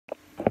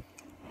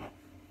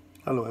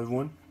Hello,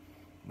 everyone.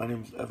 My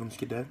name is Evans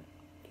Cadet.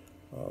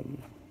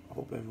 I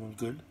hope everyone's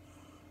good,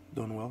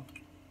 doing well.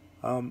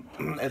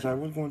 As I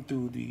was going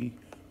through the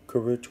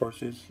career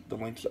choices, the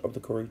links of the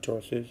career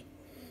choices,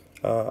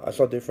 I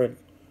saw different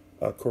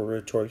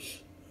career choice,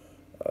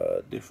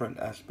 different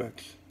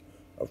aspects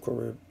of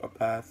career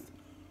path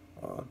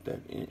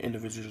that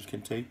individuals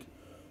can take.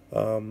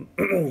 Um,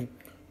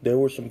 there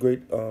were some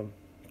great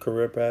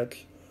career paths,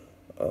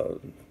 uh,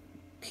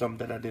 some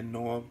that I didn't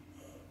know of,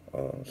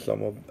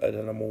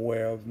 that I'm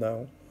aware of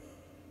now.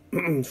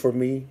 For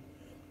me,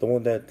 the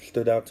one that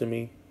stood out to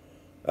me,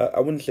 I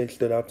wouldn't say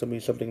stood out to me,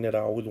 something that I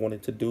always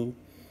wanted to do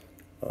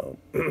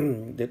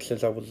that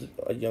since I was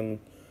a young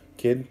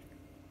kid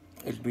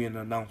is being an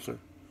announcer.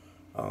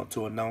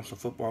 To announce a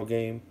football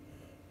game,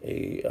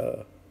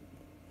 a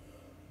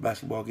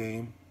basketball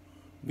game,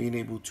 being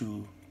able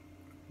to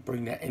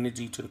bring that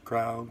energy to the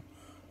crowd,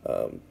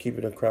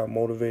 keeping the crowd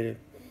motivated,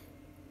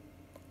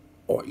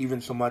 or even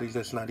somebody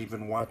that's not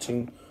even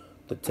watching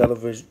the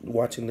television,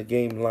 watching the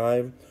game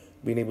live,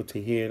 being able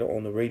to hear it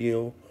on the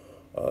radio,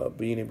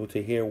 being able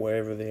to hear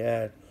wherever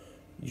they're at.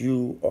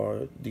 You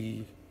are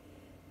the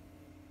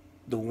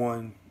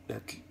one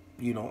that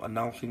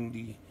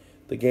announcing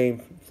the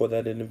game for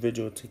that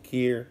individual to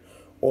hear,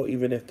 or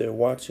even if they're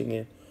watching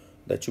it,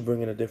 that you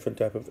bring in a different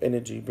type of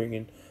energy, bring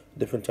in a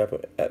different type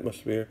of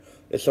atmosphere.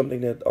 It's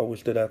something that always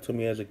stood out to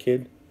me as a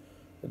kid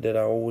that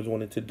I always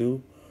wanted to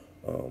do,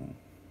 um,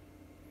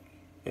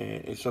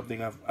 and it's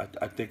something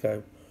I think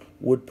I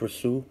would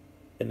pursue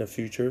in the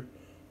future,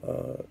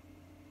 uh,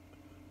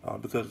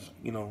 because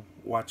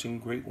watching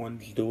great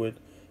ones do it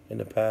in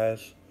the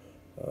past.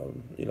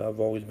 I've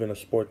always been a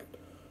sport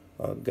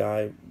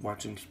guy,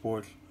 watching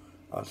sports,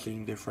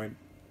 seeing different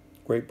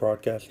great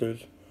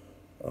broadcasters,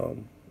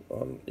 um,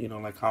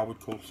 like Howard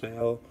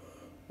Cosell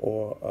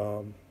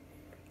or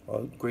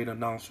great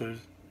announcers.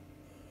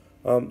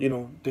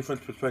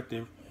 Different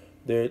perspective.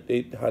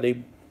 How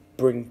they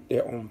bring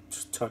their own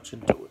touch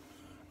into it,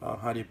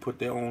 how they put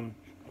their own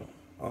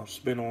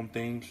spin on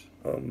things.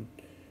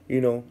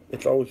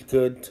 It's always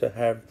good to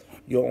have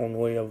your own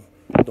way of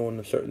doing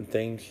the certain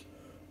things,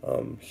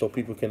 so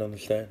people can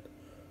understand.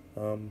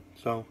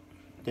 So,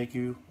 thank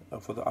you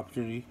for the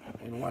opportunity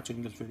in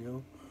watching this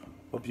video.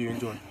 Hope you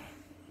enjoy.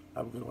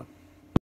 Have a good one.